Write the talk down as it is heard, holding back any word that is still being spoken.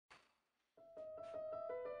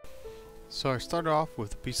So I started off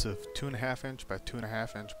with a piece of 2.5 inch by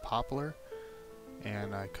 2.5 inch poplar,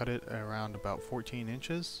 and I cut it around about 14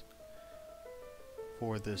 inches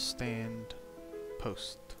for this stand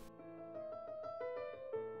post.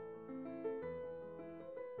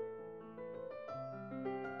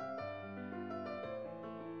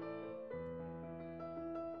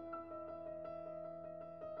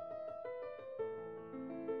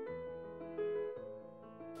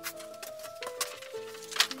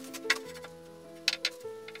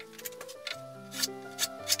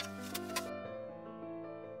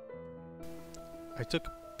 I took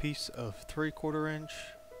a piece of 3/4 inch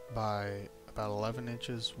by about 11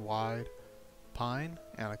 inches wide pine,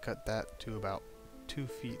 and I cut that to about 2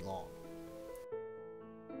 feet long.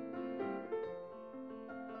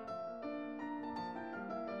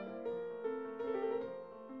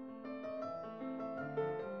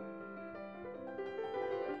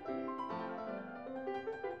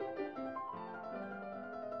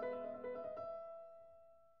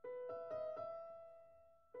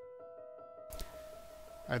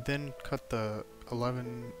 I then cut the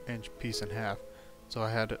 11-inch piece in half, so I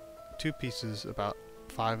had 2 pieces about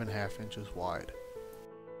 5.5 inches wide.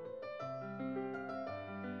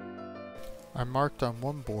 I marked on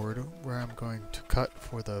one board where I'm going to cut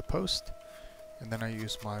for the post, and then I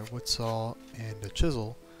used my wood saw and a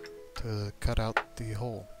chisel to cut out the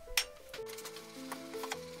hole.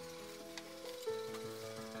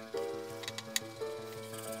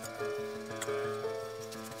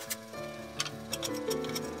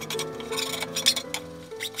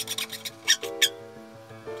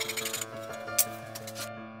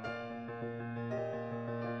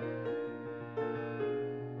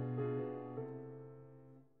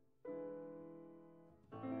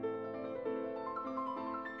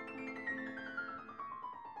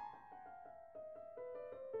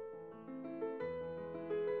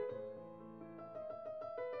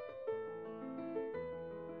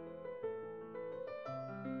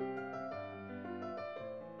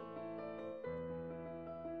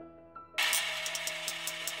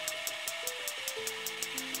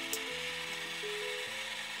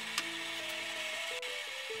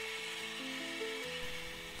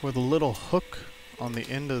 For the little hook on the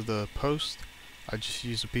end of the post, I just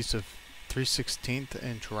used a piece of 3/16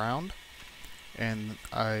 inch round, and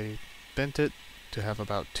I bent it to have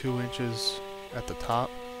about 2 inches at the top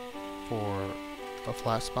for a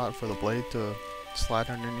flat spot for the blade to slide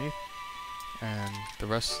underneath, and the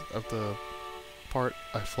rest of the part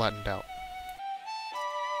I flattened out.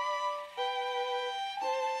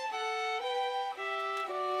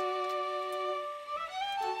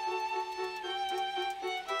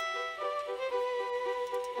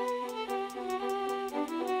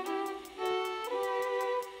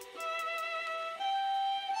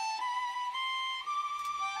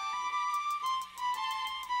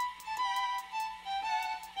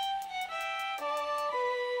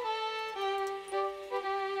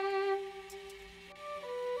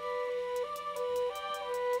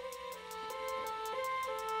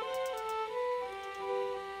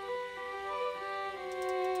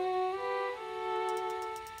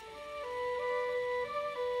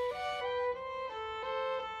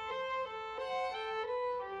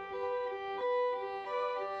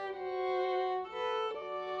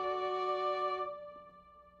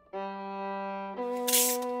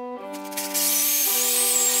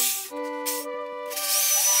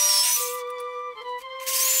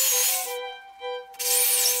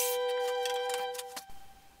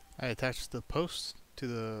 I attached the post to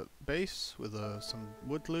the base with some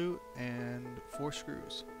wood glue and 4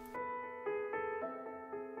 screws.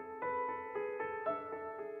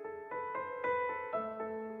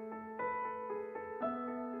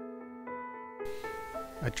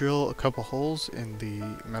 I drill a couple holes in the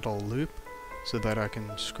metal loop so that I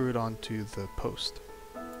can screw it onto the post.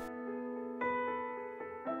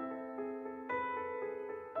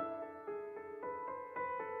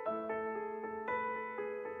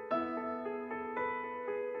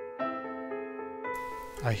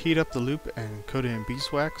 I heat up the loop and coat it in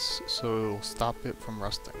beeswax so it will stop it from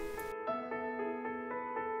rusting.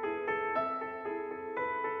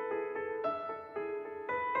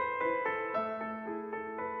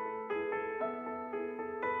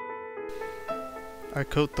 I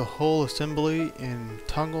coat the whole assembly in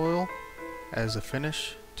tung oil as a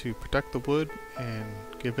finish to protect the wood and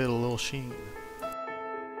give it a little sheen.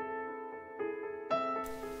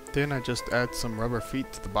 Then I just add some rubber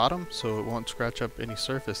feet to the bottom so it won't scratch up any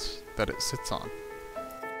surface that it sits on.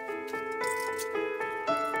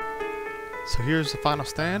 So here's the final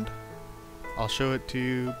stand. I'll show it to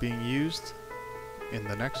you being used in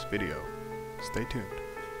the next video. Stay tuned.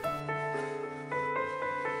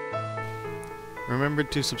 Remember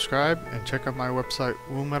to subscribe and check out my website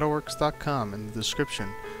woolmetalworks.com in the description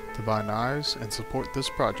to buy knives and support this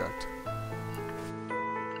project.